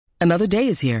Another day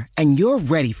is here, and you're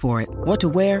ready for it. What to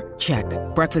wear? Check.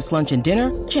 Breakfast, lunch, and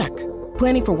dinner? Check.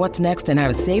 Planning for what's next and how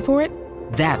to save for it?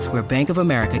 That's where Bank of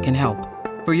America can help.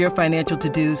 For your financial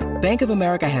to-dos, Bank of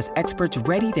America has experts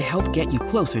ready to help get you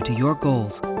closer to your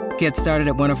goals. Get started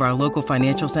at one of our local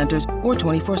financial centers or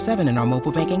 24/7 in our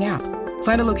mobile banking app.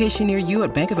 Find a location near you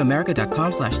at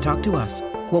bankofamerica.com/talktous.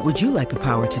 What would you like the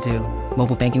power to do?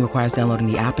 Mobile banking requires downloading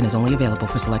the app and is only available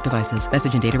for select devices.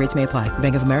 Message and data rates may apply.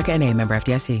 Bank of America N.A., member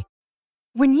FDIC.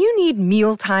 When you need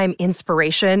mealtime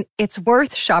inspiration, it's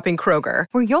worth shopping Kroger,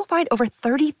 where you'll find over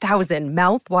 30,000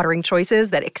 mouth-watering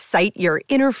choices that excite your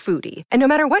inner foodie. And no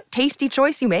matter what tasty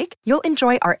choice you make, you'll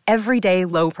enjoy our everyday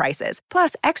low prices,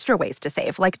 plus extra ways to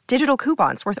save, like digital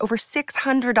coupons worth over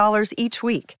 $600 each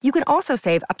week. You can also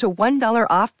save up to $1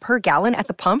 off per gallon at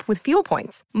the pump with fuel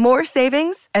points. More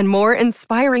savings and more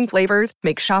inspiring flavors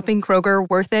make shopping Kroger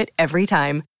worth it every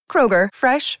time. Kroger,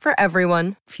 fresh for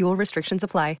everyone. Fuel restrictions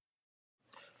apply.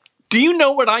 Do you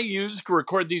know what I use to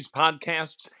record these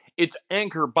podcasts? It's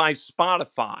Anchor by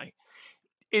Spotify.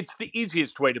 It's the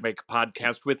easiest way to make a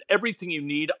podcast with everything you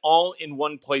need all in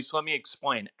one place. Let me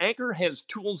explain. Anchor has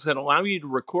tools that allow you to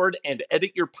record and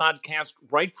edit your podcast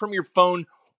right from your phone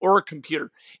or a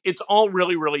computer. It's all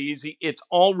really, really easy. It's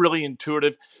all really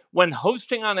intuitive. When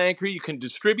hosting on Anchor, you can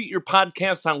distribute your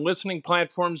podcast on listening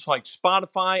platforms like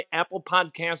Spotify, Apple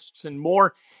Podcasts, and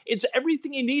more. It's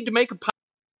everything you need to make a podcast.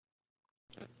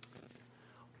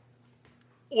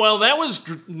 Well, that was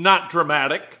not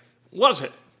dramatic, was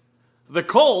it? The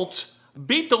Colts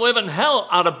beat the living hell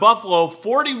out of Buffalo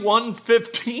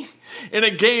 41-15 in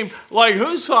a game like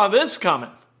who saw this coming,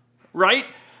 right?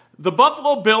 The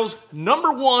Buffalo Bills, number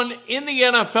one in the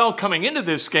NFL coming into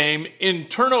this game in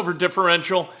turnover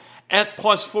differential at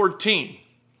plus 14.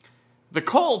 The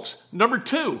Colts, number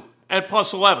two at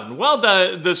plus 11. Well,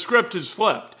 the script is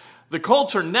flipped. The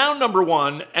Colts are now number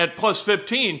one at plus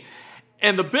 15,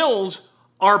 and the Bills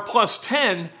are plus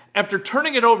 10 after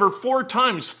turning it over 4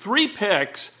 times, 3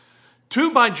 picks, 2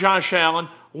 by Josh Allen,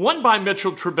 1 by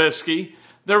Mitchell Trubisky.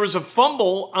 There was a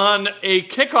fumble on a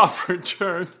kickoff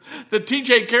return that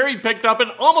TJ Carey picked up and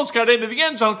almost got into the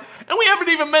end zone. And we haven't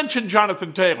even mentioned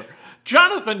Jonathan Taylor.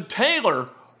 Jonathan Taylor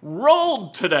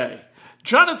rolled today.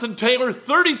 Jonathan Taylor,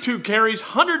 32 carries,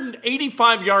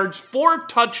 185 yards, 4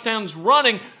 touchdowns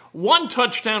running, 1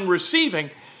 touchdown receiving.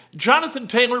 Jonathan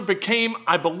Taylor became,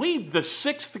 I believe, the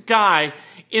 6th guy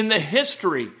in the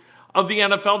history of the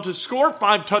NFL to score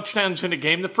 5 touchdowns in a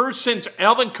game, the first since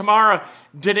Alvin Kamara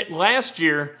did it last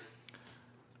year.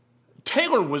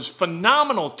 Taylor was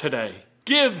phenomenal today.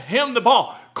 Give him the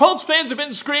ball. Colts fans have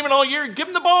been screaming all year, give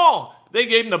him the ball. They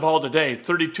gave him the ball today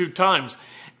 32 times,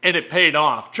 and it paid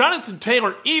off. Jonathan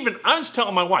Taylor, I was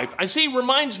telling my wife, I see he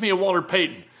reminds me of Walter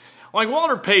Payton. Like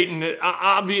Walter Payton,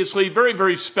 obviously very,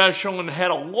 very special and had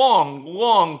a long,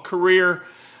 long career,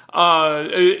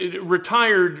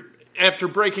 retired after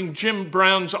breaking Jim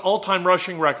Brown's all-time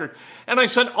rushing record. And I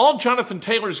said, all Jonathan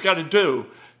Taylor's got to do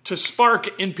to spark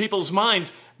in people's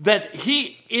minds that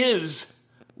he is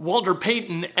Walter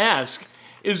Payton-esque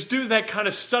is do that kind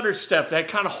of stutter step, that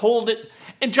kind of hold it.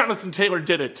 And Jonathan Taylor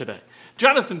did it today.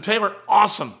 Jonathan Taylor,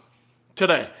 awesome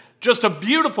today. Just a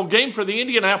beautiful game for the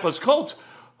Indianapolis Colts,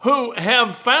 who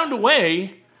have found a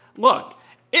way. Look,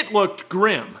 it looked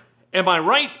grim. Am I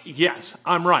right? Yes,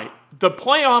 I'm right. The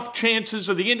playoff chances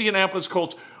of the Indianapolis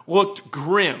Colts looked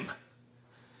grim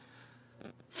a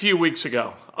few weeks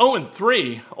ago.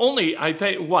 0-3, only, I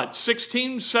think, 6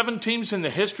 teams, 7 teams in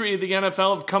the history of the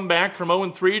NFL have come back from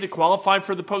 0-3 to qualify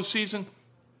for the postseason.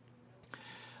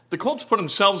 The Colts put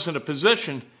themselves in a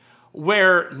position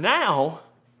where now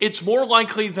it's more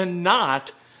likely than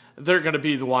not they're going to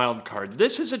be the wild card.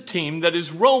 This is a team that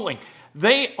is rolling.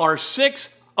 They are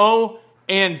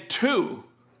 6-0-2.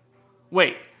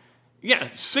 Wait, yeah,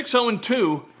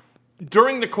 6-0-2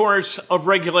 during the course of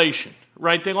regulation,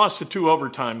 right? They lost the 2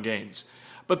 overtime games.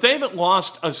 But they haven't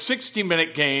lost a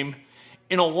 60-minute game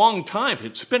in a long time.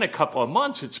 It's been a couple of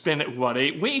months. It's been,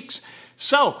 8 weeks?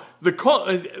 So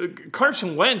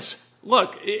Carson Wentz,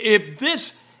 look, if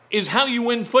this is how you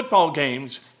win football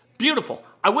games, beautiful.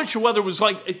 I wish the weather was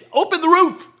like, open the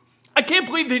roof. I can't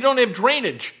believe they don't have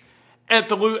drainage at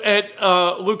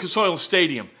Lucas Oil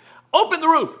Stadium. Open the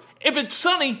roof. If it's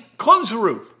sunny, close the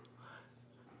roof.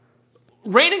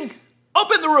 Raining,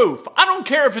 open the roof. I don't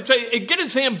care if get a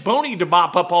Zamboni to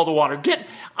mop up all the water.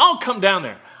 I'll come down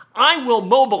there. I will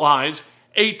mobilize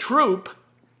a troop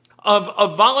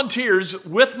of volunteers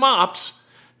with mops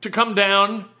to come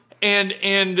down and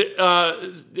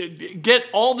get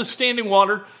all the standing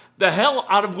water the hell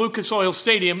out of Lucas Oil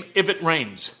Stadium if it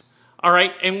rains. All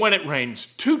right, and when it rains,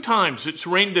 2 times it's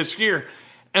rained this year,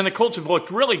 and the Colts have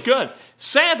looked really good.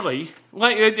 Sadly,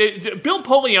 Bill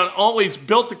Polian always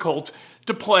built the Colts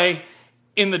to play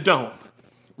in the dome,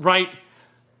 right?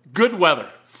 Good weather,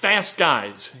 fast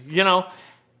guys,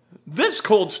 This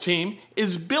Colts team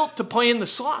is built to play in the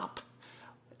slop.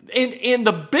 And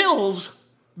the Bills,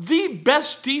 the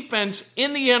best defense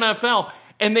in the NFL,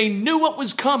 and they knew what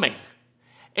was coming.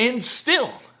 And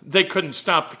still, they couldn't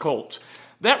stop the Colts.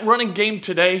 That running game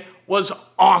today was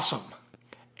awesome.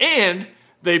 And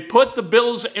they put the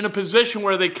Bills in a position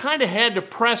where they kind of had to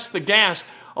press the gas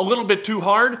a little bit too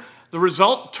hard. The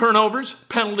result, turnovers,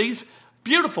 penalties,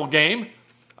 beautiful game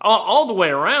all the way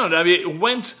around. I mean, it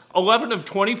went 11 of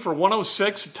 20 for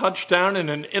 106, a touchdown and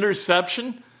an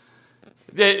interception.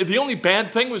 The only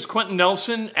bad thing was Quentin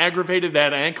Nelson aggravated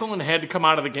that ankle and had to come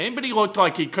out of the game, but he looked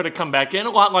like he could have come back in,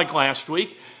 a lot like last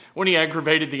week when he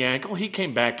aggravated the ankle. He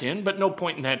came back in, but no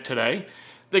point in that today.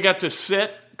 They got to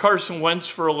sit Carson Wentz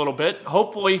for a little bit.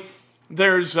 Hopefully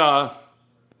there's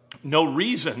no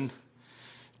reason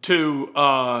to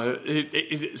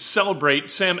celebrate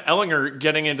Sam Ehlinger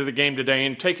getting into the game today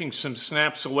and taking some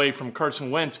snaps away from Carson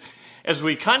Wentz as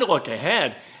we kind of look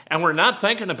ahead. And we're not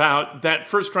thinking about that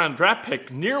first-round draft pick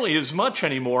nearly as much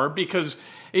anymore because,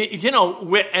 at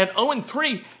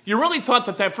 0-3, you really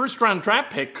thought that first-round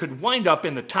draft pick could wind up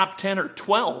in the top 10 or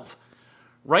 12,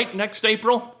 right, next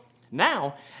April?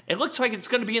 Now, it looks like it's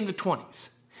going to be in the 20s.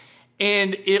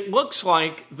 And it looks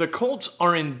like the Colts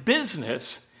are in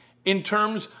business in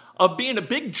terms of being a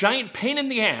big, giant pain in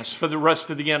the ass for the rest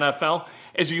of the NFL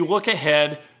as you look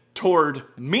ahead toward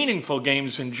meaningful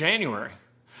games in January.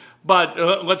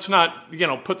 But let's not,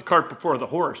 put the cart before the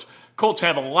horse. Colts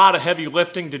have a lot of heavy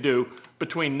lifting to do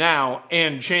between now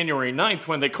and January 9th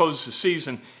when they close the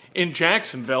season in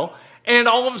Jacksonville. And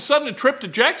all of a sudden, a trip to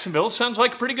Jacksonville sounds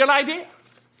like a pretty good idea.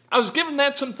 I was giving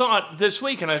that some thought this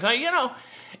week, and I thought,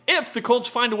 if the Colts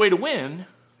find a way to win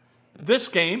this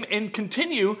game and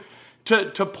continue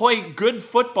to play good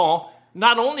football,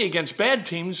 not only against bad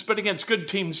teams, but against good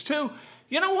teams too,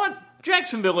 you know what?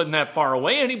 Jacksonville isn't that far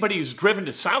away. Anybody who's driven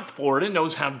to South Florida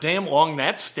knows how damn long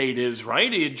that state is,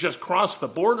 right? You just cross the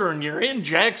border and you're in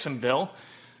Jacksonville.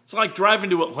 It's like driving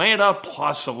to Atlanta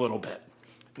plus a little bit.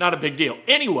 Not a big deal.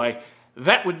 Anyway,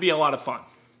 that would be a lot of fun.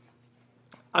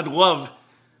 I'd love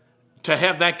to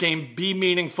have that game be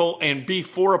meaningful and be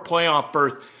for a playoff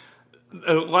berth.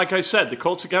 Like I said, the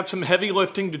Colts have got some heavy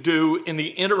lifting to do in the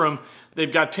interim.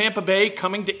 They've got Tampa Bay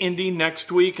coming to Indy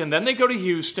next week, and then they go to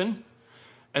Houston.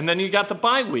 And then you got the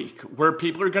bye week where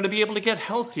people are going to be able to get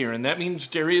healthier, and that means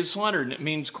Darius Leonard, and it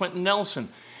means Quentin Nelson,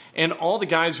 and all the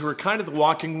guys who are kind of the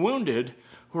walking wounded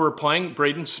who are playing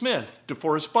Braden Smith,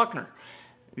 DeForest Buckner.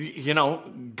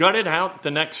 Gut it out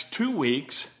the next 2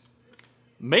 weeks.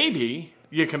 Maybe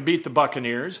you can beat the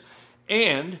Buccaneers,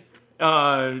 and,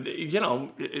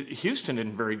 Houston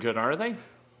isn't very good, are they?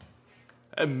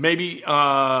 Maybe,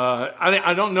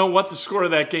 I don't know what the score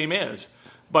of that game is.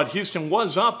 But Houston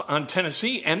was up on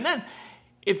Tennessee. And then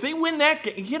if they win that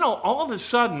game, all of a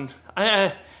sudden,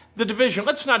 the division,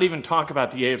 let's not even talk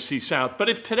about the AFC South. But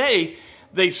if today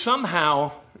they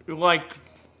somehow,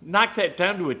 knock that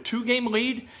down to a 2-game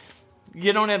lead,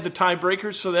 you don't have the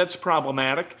tiebreakers, so that's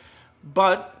problematic.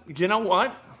 But you know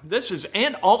what?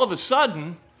 And all of a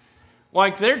sudden,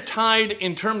 they're tied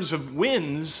in terms of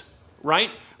wins,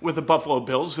 right, with the Buffalo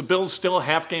Bills. The Bills still a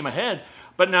half game ahead.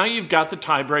 But now you've got the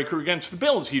tiebreaker against the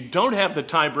Bills. You don't have the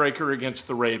tiebreaker against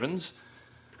the Ravens.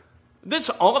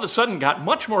 This all of a sudden got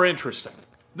much more interesting.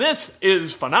 This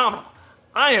is phenomenal.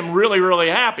 I am really, really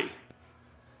happy.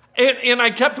 And I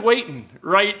kept waiting,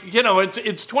 right?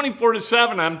 It's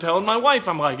 24-7. I'm telling my wife,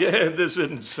 I'm like, this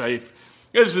isn't safe.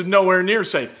 This is nowhere near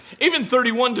safe. Even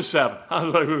 31-7. I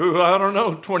was like, I don't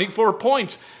know, 24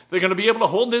 points. They're going to be able to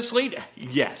hold this lead?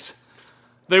 Yes.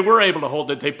 They were able to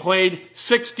hold it. They played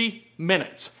 60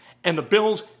 minutes, and the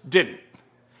Bills didn't.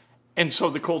 And so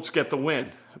the Colts get the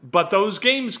win. But those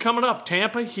games coming up,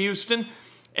 Tampa, Houston,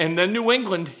 and then New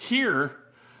England here,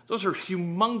 those are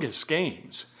humongous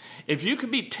games. If you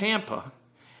can beat Tampa,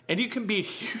 and you can beat,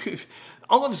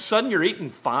 all of a sudden you're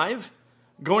 8-5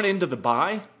 going into the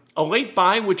bye. A late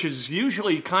bye, which is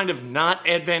usually kind of not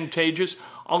advantageous,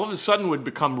 all of a sudden would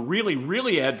become really,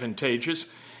 really advantageous.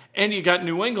 And you got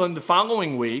New England the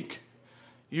following week.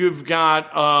 You've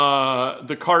got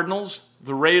the Cardinals,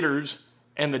 the Raiders,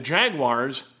 and the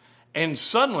Jaguars. And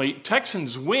suddenly,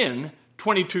 Texans win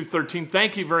 22-13.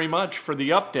 Thank you very much for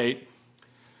the update.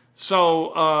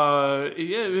 So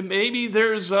maybe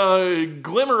there's a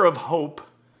glimmer of hope.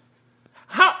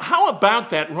 How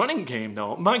about that running game,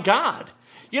 though? My God.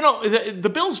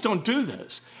 The Bills don't do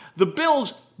this. The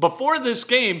Bills, before this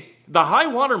game, The high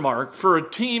water mark for a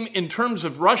team in terms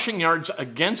of rushing yards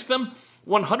against them,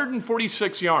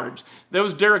 146 yards. That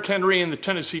was Derrick Henry and the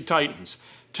Tennessee Titans.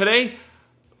 Today,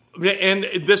 and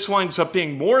this winds up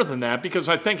being more than that because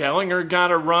I think Ellinger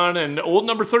got a run and old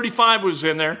number 35 was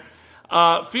in there.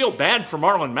 Feel bad for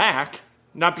Marlon Mack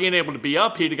not being able to be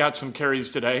up. He'd have got some carries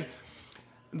today.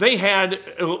 They had,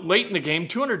 late in the game,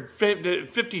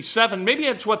 257. Maybe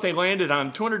that's what they landed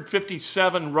on,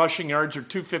 257 rushing yards or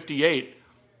 258.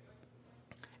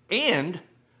 And,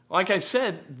 like I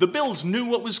said, the Bills knew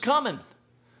what was coming.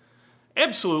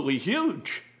 Absolutely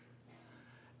huge.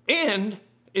 And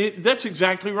that's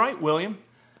exactly right, William.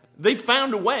 They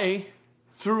found a way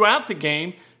throughout the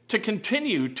game to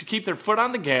continue to keep their foot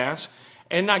on the gas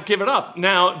and not give it up.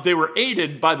 Now, they were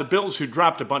aided by the Bills who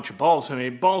dropped a bunch of balls. I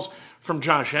mean, balls from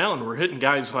Josh Allen were hitting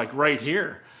guys like right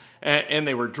here, and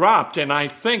they were dropped. And I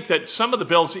think that some of the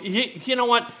Bills, you know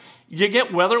what? You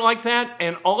get weather like that,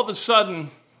 and all of a sudden,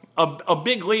 a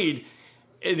big lead,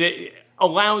 it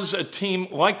allows a team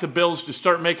like the Bills to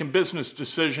start making business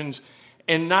decisions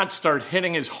and not start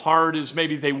hitting as hard as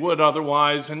maybe they would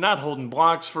otherwise and not holding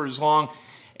blocks for as long,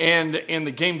 and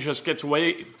the game just gets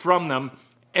away from them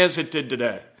as it did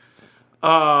today.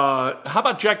 How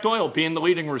about Jack Doyle being the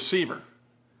leading receiver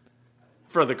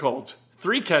for the Colts?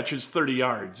 3 catches, 30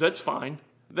 yards. That's fine.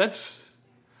 That's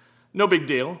no big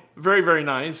deal. Very, very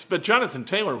nice. But Jonathan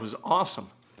Taylor was awesome.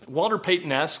 Walter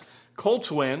Payton-esque.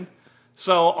 Colts win.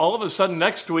 So all of a sudden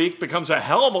next week becomes a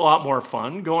hell of a lot more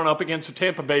fun going up against the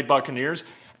Tampa Bay Buccaneers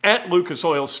at Lucas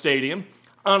Oil Stadium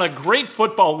on a great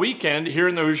football weekend here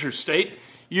in the Hoosier State.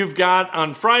 You've got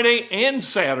on Friday and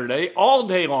Saturday, all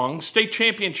day long, state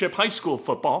championship high school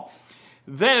football.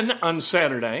 Then on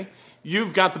Saturday,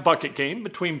 you've got the bucket game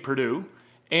between Purdue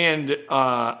and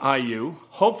IU.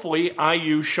 Hopefully,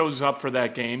 IU shows up for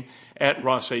that game at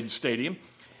Ross-Ade Stadium.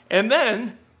 And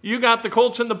then you got the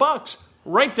Colts and the Bucs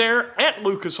right there at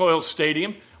Lucas Oil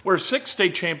Stadium, where 6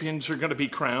 state champions are going to be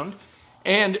crowned.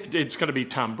 And it's going to be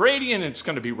Tom Brady, and it's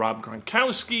going to be Rob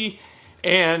Gronkowski,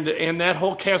 and that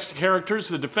whole cast of characters,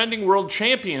 the defending world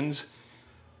champions,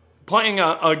 playing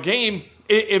a game.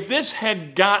 If this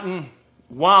had gotten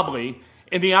wobbly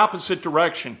in the opposite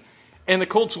direction, and the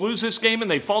Colts lose this game and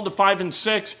they fall to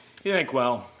 5-6, you think,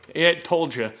 well, it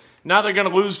told you. Now they're going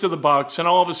to lose to the Bucs, and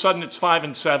all of a sudden it's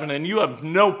 5-7, and you have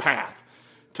no path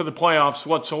to the playoffs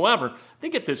whatsoever. They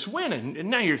get this win,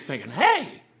 and now you're thinking,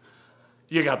 hey,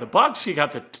 you got the Bucs, you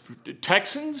got the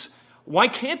Texans. Why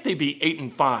can't they be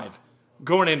 8-5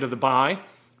 going into the bye?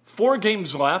 4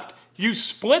 games left. You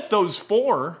split those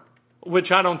 4,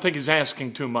 which I don't think is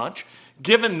asking too much,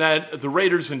 given that the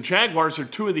Raiders and Jaguars are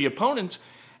 2 of the opponents,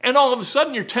 and all of a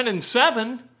sudden you're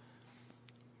 10-7.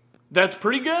 That's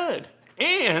pretty good.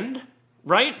 And,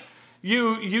 right,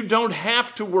 you don't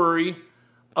have to worry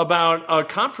about a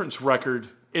conference record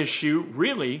issue,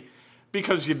 really,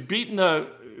 because you've beaten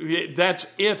that's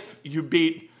if you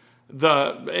beat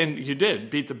and you did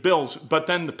beat the Bills, but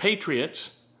then the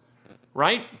Patriots,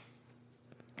 right,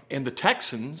 and the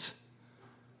Texans,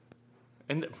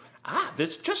 and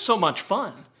this is just so much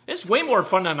fun. It's way more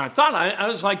fun than I thought. I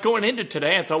was like going into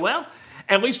today, I thought, well,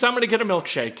 at least I'm going to get a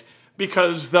milkshake,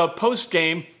 because the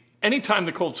post-game, anytime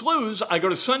the Colts lose, I go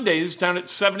to Sundays down at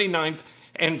 79th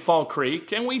and Fall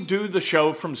Creek, and we do the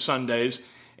show from Sundays,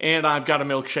 and I've got a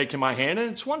milkshake in my hand,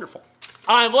 and it's wonderful.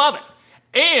 I love it.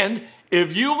 And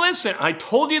if you listen, I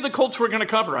told you the Colts were going to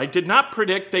cover. I did not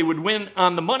predict they would win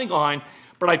on the money line,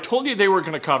 but I told you they were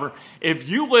going to cover. If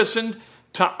you listened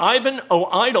to Ivan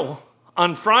O'Idle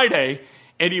on Friday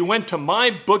and you went to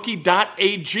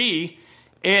mybookie.ag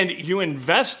and you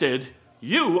invested,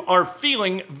 you are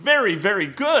feeling very, very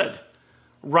good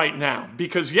right now,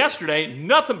 because yesterday,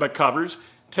 nothing but covers.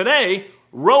 Today,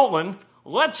 rolling.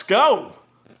 Let's go.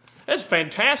 That's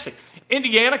fantastic.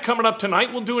 Indiana coming up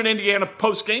tonight. We'll do an Indiana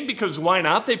postgame, because why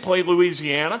not? They play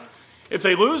Louisiana. If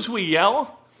they lose, we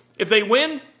yell. If they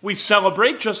win, we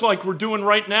celebrate, just like we're doing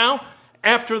right now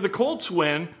after the Colts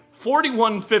win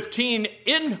 41-15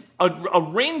 in a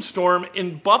rainstorm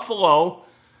in Buffalo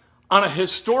on a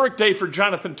historic day for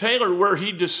Jonathan Taylor, where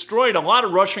he destroyed a lot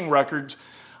of rushing records,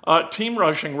 team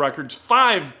rushing records,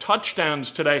 5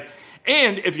 touchdowns today.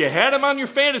 And if you had him on your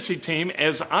fantasy team,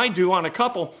 as I do on a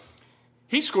couple,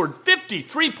 he scored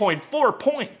 53.4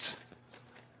 points.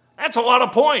 That's a lot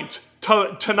of points.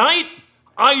 Tonight,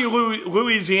 IU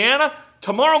Louisiana.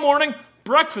 Tomorrow morning,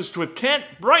 breakfast with Kent,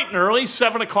 bright and early,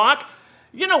 7 o'clock.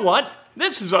 You know what?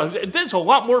 This is a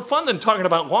lot more fun than talking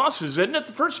about losses, isn't it?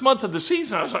 The first month of the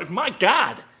season, I was like, my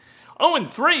God,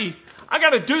 0-3. I got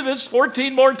to do this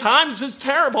 14 more times. It's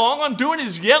terrible. All I'm doing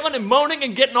is yelling and moaning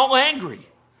and getting all angry.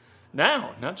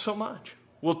 Now, not so much.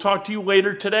 We'll talk to you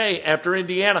later today after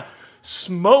Indiana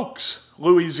smokes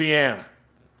Louisiana.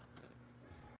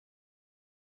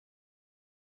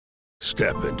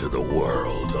 Step into the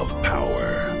world of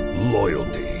power,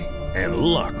 loyalty, and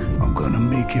luck. I'm gonna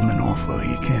make him an offer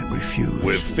he can't refuse.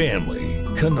 With family,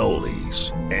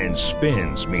 cannolis, and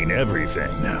spins mean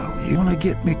everything. Now, you wanna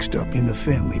get mixed up in the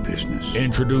family business.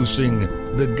 Introducing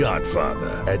The Godfather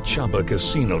at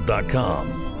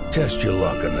ChumbaCasino.com. Test your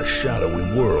luck in the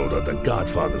shadowy world of The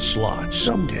Godfather slot.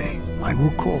 Someday, I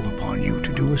will call upon you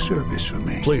to do a service for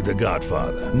me. Play The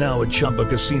Godfather, now at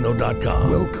ChumbaCasino.com.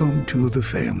 Welcome to the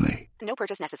family. No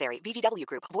purchase necessary. VGW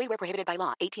Group. Void where prohibited by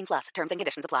law. 18+. Terms and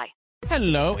conditions apply.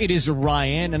 Hello, it is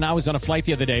Ryan, and I was on a flight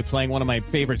the other day playing one of my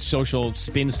favorite social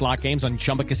spin slot games on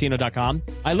ChumbaCasino.com.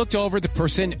 I looked over at the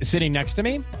person sitting next to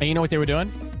me, and you know what they were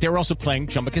doing? They were also playing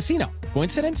Chumba Casino.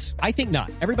 Coincidence? I think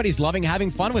not. Everybody's loving having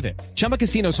fun with it. Chumba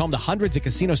Casino is home to hundreds of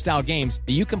casino-style games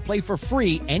that you can play for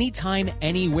free anytime,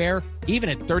 anywhere, even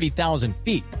at 30,000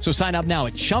 feet. So sign up now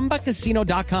at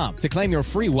ChumbaCasino.com to claim your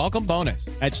free welcome bonus.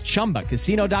 That's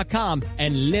ChumbaCasino.com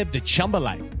and live the Chumba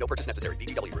life. No purchase necessary.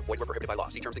 VGW Group. Void where prohibited by law.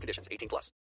 See terms and conditions. 18+.